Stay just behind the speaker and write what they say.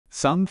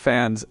Some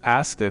fans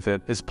asked if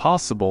it is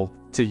possible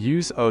to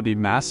use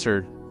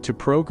odmaster to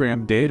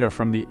program data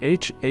from the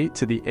H8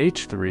 to the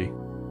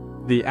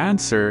H3. The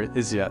answer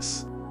is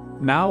yes.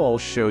 Now I'll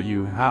show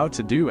you how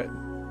to do it.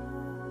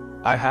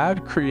 I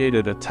had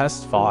created a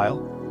test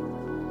file.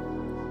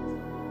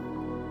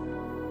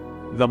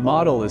 The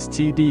model is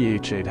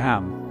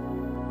TIDRADIO.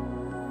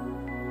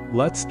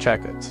 Let's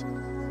check it.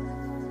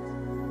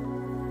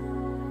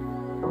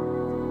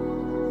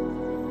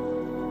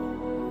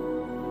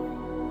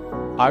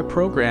 I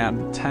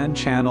programmed 10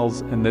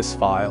 channels in this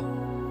file.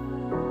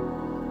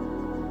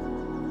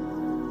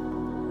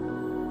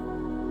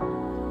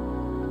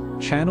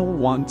 Channel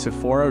 1 to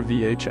 4 are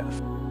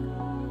VHF.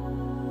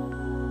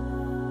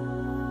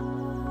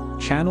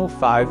 Channel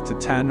 5 to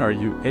 10 are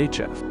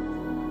UHF.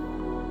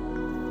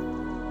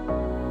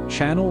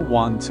 Channel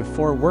 1 to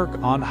 4 work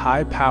on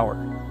high power.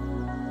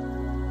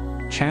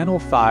 Channel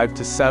 5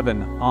 to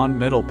 7 on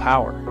middle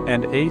power,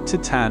 and 8 to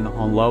 10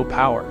 on low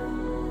power.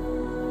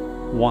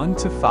 1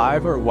 to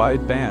 5 are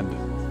wideband.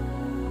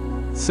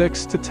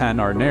 6 to 10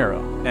 are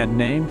narrow, and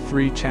name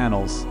 3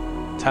 channels: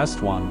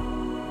 Test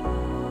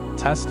 1,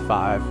 Test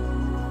 5,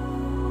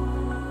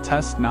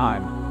 Test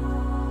 9.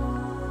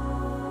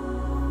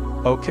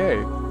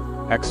 OK,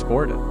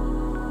 export it.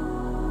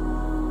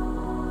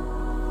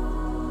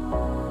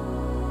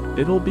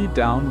 It'll be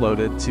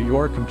downloaded to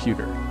your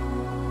computer.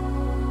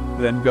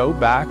 Then go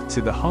back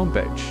to the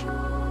homepage.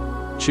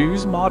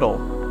 Choose Model.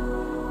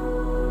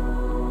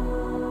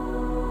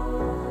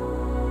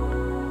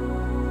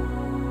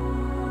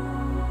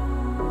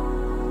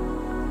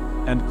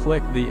 And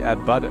click the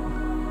Add button.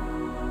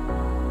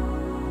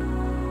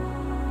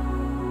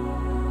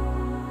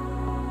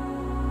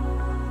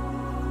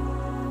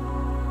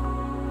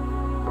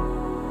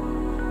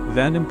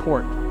 Then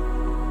import.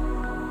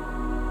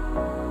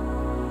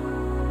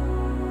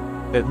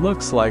 It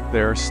looks like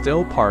there are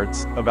still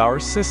parts of our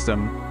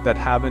system that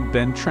haven't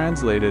been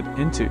translated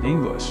into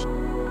English.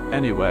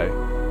 Anyway,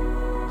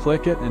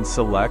 click it and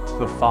select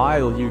the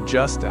file you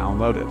just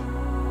downloaded.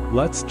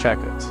 Let's check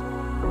it.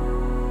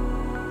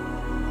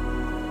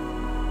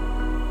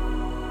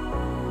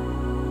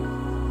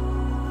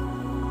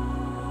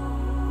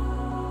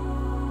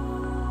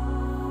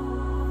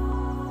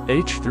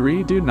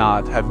 H3 do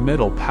not have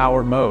middle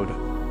power mode,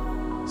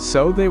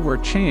 so they were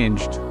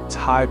changed to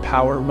high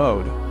power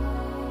mode.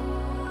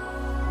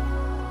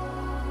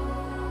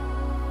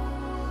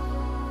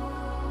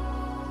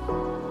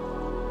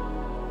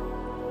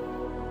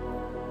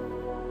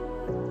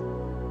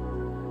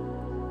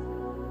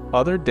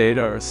 Other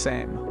data are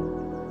same.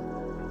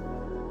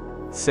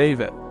 Save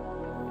it.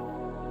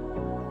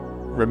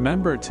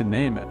 Remember to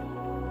name it.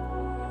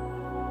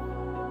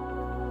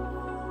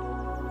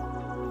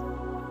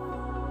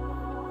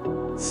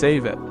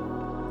 Save it.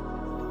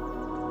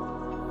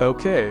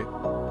 OK,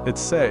 it's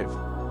saved.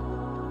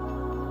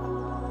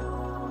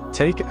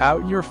 Take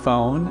out your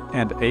phone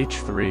and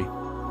H3.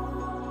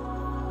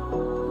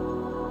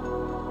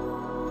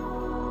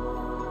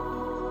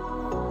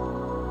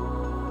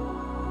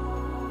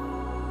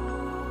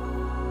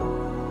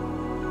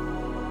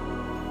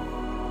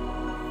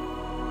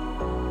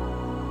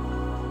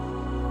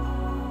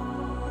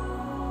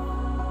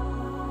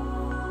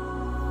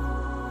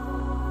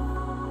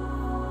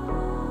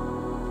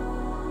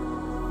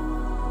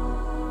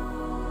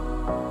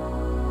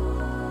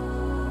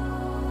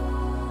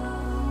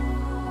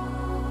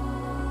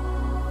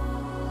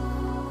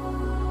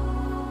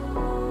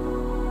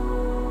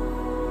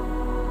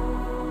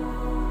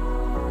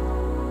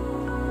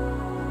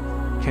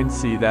 Can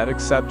see that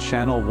except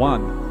channel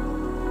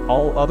 1.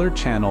 All other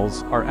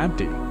channels are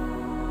empty.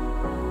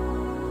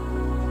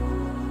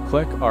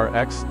 Click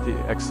the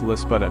X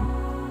list button.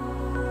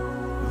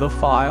 The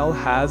file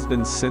has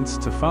been sent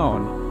to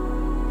phone.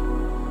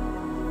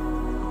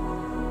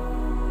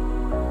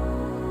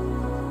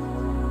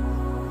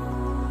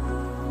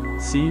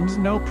 Seems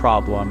no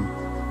problem.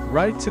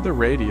 Write to the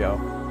radio.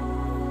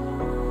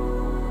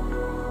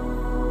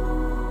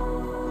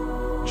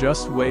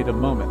 Just wait a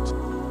moment.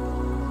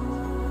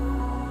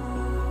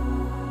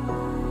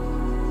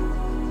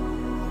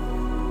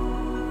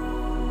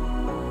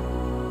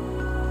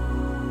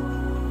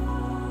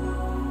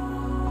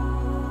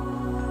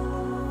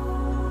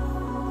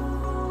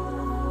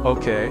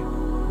 Okay,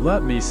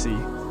 let me see.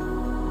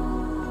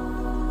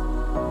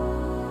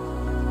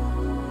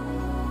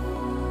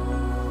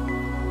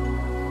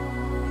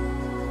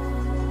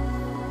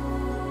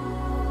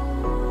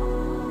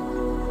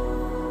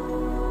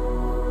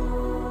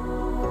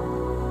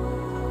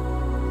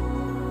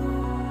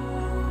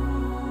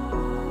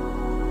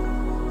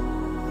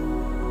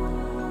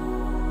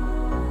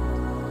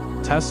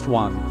 Test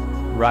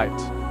 1, right.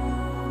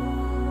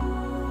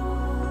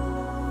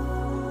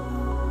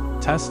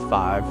 Test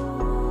 5,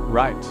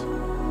 right.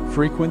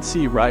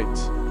 Frequency right.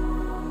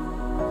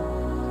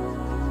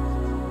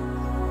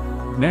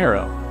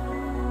 Narrow.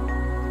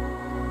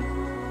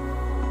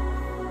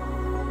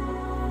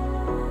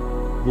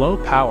 Low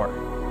power.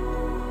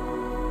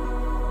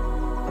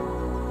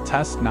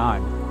 Test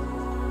 9.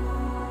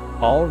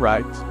 All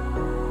right.